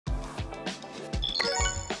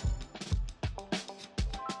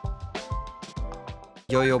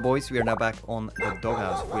Yo boys, we are now back on the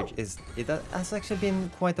doghouse, which is, it has actually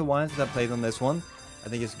been quite a while since I played on this one. I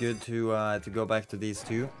think it's good to go back to these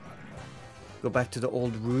two. Go back to the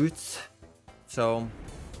old roots. So,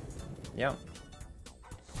 yeah.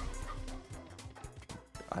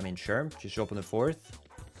 I mean, sure, just open the fourth.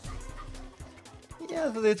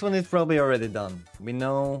 Yeah, so this one is probably already done. We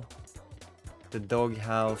know the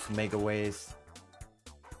doghouse megaways.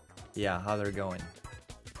 Yeah, how they're going.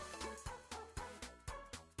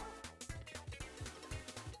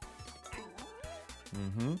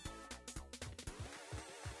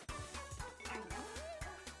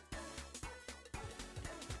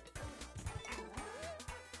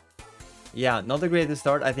 Yeah, not the greatest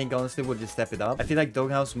start. I think honestly we'll just step it up. I feel like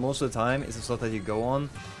doghouse most of the time is a slot that you go on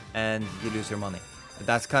and you lose your money.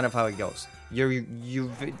 That's kind of how it goes. You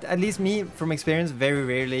at least me from experience very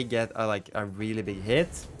rarely get a really big hit.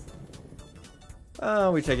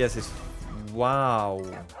 Which I guess is wow.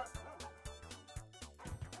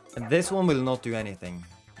 And this one will not do anything.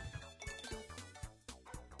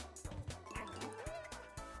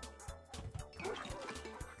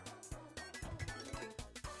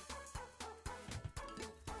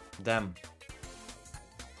 Damn.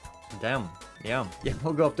 Yeah,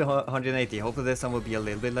 we'll go up to 180. Hopefully this one will be a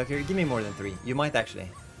little bit luckier. Give me more than 3. You might actually.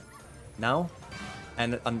 Now?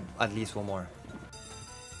 And at least one more.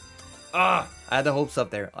 I had the hopes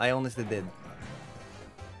up there. I honestly did.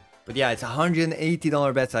 But yeah, it's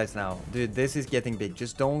 $180 bet size now. Dude, this is getting big.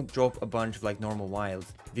 Just don't drop a bunch of normal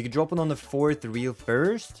wilds. If you could drop it on the 4th reel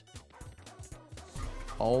first.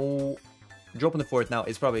 Oh... Drop on the 4th now.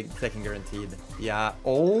 It's probably 2nd guaranteed. Yeah.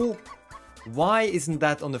 Oh. Why isn't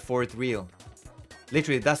that on the 4th reel?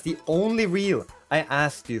 Literally, that's the only reel I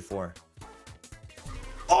asked you for.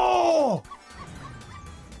 Oh!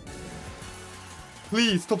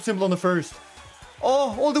 Please, top symbol on the 1st.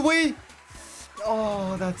 Oh, all the way.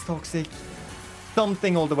 Oh, that's toxic.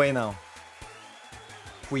 Something all the way now.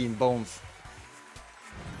 Queen bones.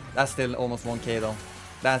 That's still almost 1k though.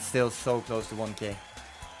 That's still so close to 1k.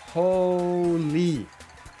 Holy.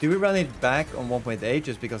 Do we run it back on 1.8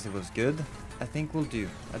 just because it was good? I think we'll do.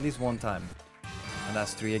 At least one time. And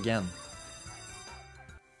that's 3 again.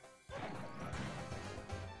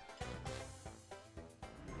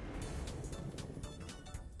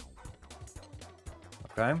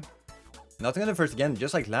 Okay. Nothing on the 1st again,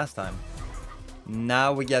 just like last time.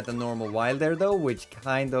 Now we get the normal wild there though, which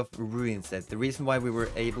kind of ruins it. The reason why we were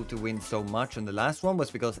able to win so much on the last one was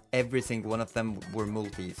because every single one of them were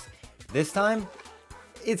multis. This time,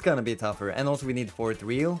 it's gonna be tougher. And also we need 4th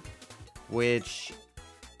reel, which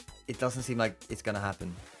it doesn't seem like it's gonna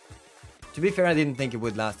happen. To be fair, I didn't think it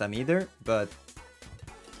would last time either, but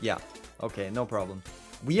yeah, okay, no problem.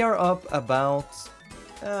 We are up about,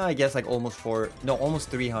 I guess almost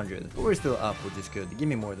 300. But we're still up, which is good. Give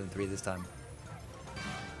me more than 3 this time.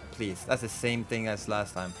 Please, that's the same thing as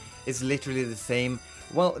last time. It's literally the same.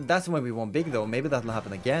 Well, that's when we won big though. Maybe that'll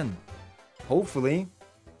happen again. Hopefully.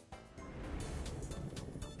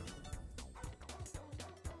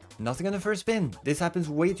 Nothing on the 1st spin. This happens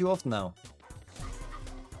way too often now.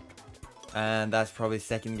 And that's probably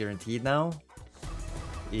 2nd guaranteed now.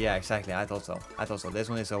 Yeah, exactly. I thought so. This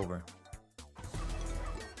one is over.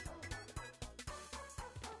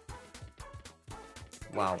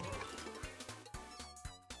 Wow.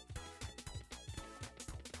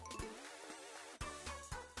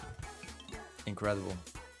 Incredible.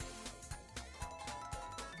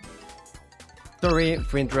 Sorry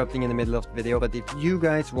for interrupting in the middle of the video, but if you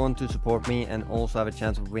guys want to support me and also have a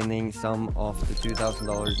chance of winning some of the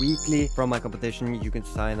 $2,000 weekly from my competition, you can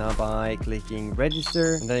sign up by clicking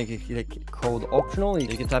register, and then you can click code optional. You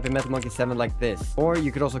can type in MetalMonkey7 like this, or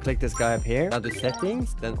you could also click this guy up here. Now the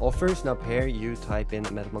settings, then offers, and up here you type in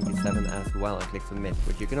MetalMonkey7 as well and click submit,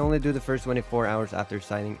 which you can only do the first 24 hours after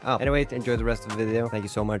signing up. Anyway, enjoy the rest of the video. Thank you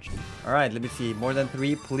so much. All right, let me see. More than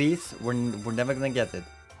 3, please. We're never gonna get it.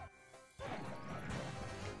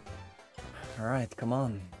 Alright, come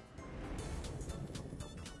on.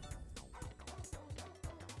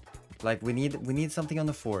 We need something on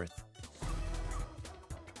the 4th.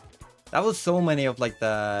 That was so many of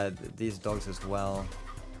these dogs as well.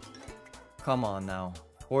 Come on now.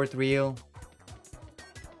 4th reel.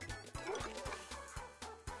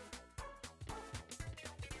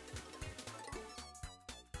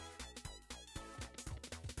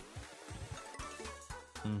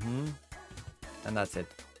 And that's it.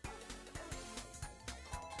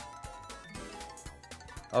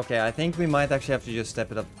 Okay, I think we might actually have to just step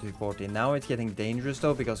it up to 240. Now it's getting dangerous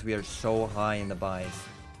though because we are so high in the buys.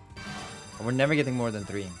 And we're never getting more than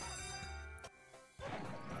 3.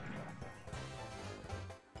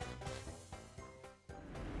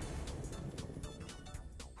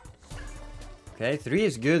 Okay, 3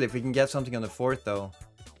 is good if we can get something on the 4th though.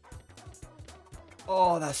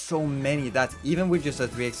 Oh, that's so many. That's even with just a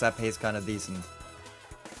 3x that pays kind of decent.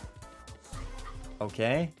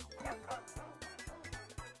 Okay.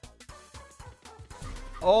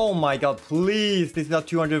 Oh my god, please. This is a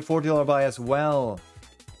 $240 buy as well.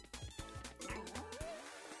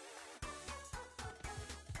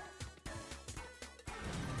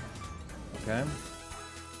 Okay.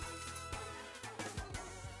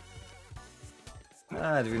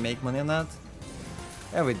 Do we make money on that?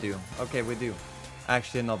 Yeah, we do. Okay, we do.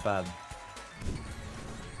 Actually, not bad.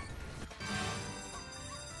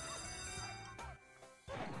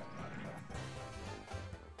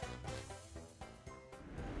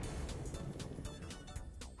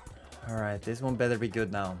 Alright, this one better be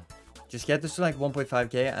good now. Just get this to like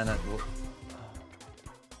 1.5k and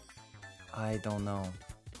I don't know.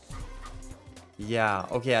 Yeah,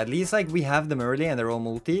 okay, at least like we have them early and they're all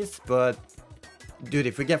multis, but dude,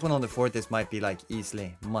 if we get one on the 4th, this might be like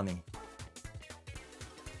easily money.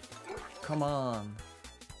 Come on.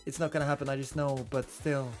 It's not gonna happen, I just know, but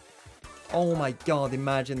still. Oh my god,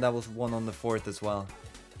 imagine that was one on the 4th as well.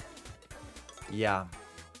 Yeah.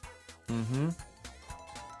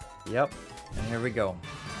 Yep, and here we go.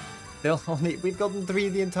 They'll only, we've gotten 3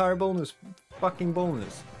 the entire bonus. Fucking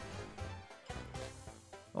bonus.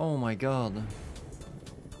 Oh my god.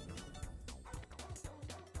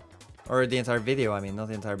 Or the entire video, I mean, not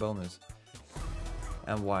the entire bonus.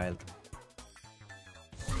 And wild.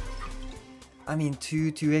 I mean,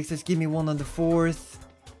 2x's, give me one on the 4th.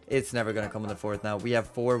 It's never gonna come on the 4th now. We have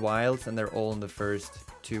 4 wilds and they're all on the first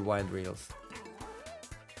 2 wild reels.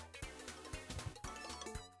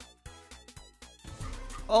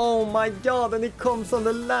 Oh my god, and it comes on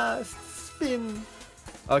the last spin.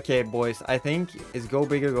 Okay, boys, I think it's go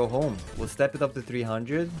big or go home. We'll step it up to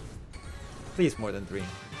 300. Please, more than 3.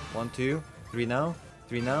 1, 2, 3 now.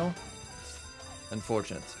 3 now.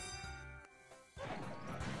 Unfortunate.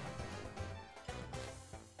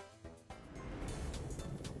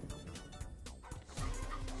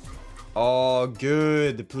 Oh,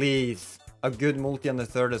 good, please. A good multi on the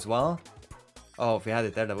 3rd as well. Oh, if we had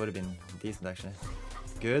it there, that would have been decent, actually.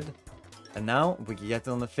 Good. And now, we can get it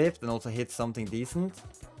on the 5th and also hit something decent.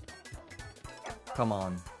 Come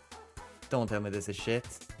on. Don't tell me this is shit.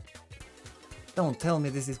 Don't tell me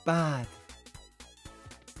this is bad.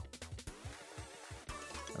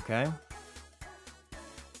 Okay.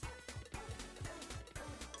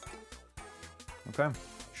 Okay,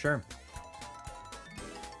 sure.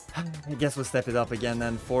 I guess we'll step it up again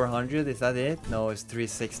then. 400, is that it? No, it's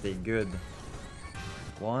 360. Good.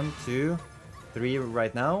 1, 2, 3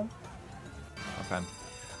 right now. Okay.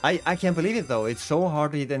 I can't believe it though. It's so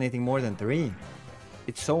hard to hit anything more than 3.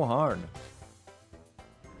 It's so hard.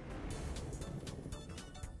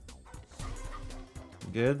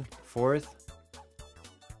 Good. 4th.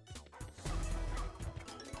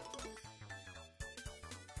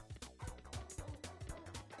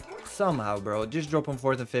 Somehow, bro. Just drop on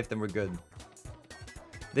 4th and 5th and we're good.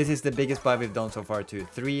 This is the biggest buy we've done so far too.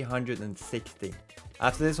 360.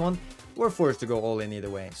 After this one, we're forced to go all in either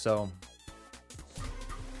way. So,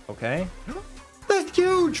 okay. That's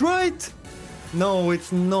huge, right? No,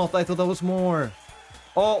 it's not. I thought that was more.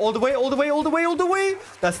 Oh, all the way, all the way, all the way, all the way.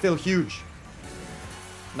 That's still huge.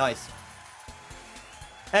 Nice.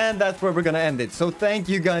 And that's where we're gonna end it. So thank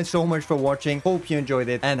you guys so much for watching. Hope you enjoyed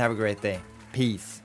it and have a great day. Peace.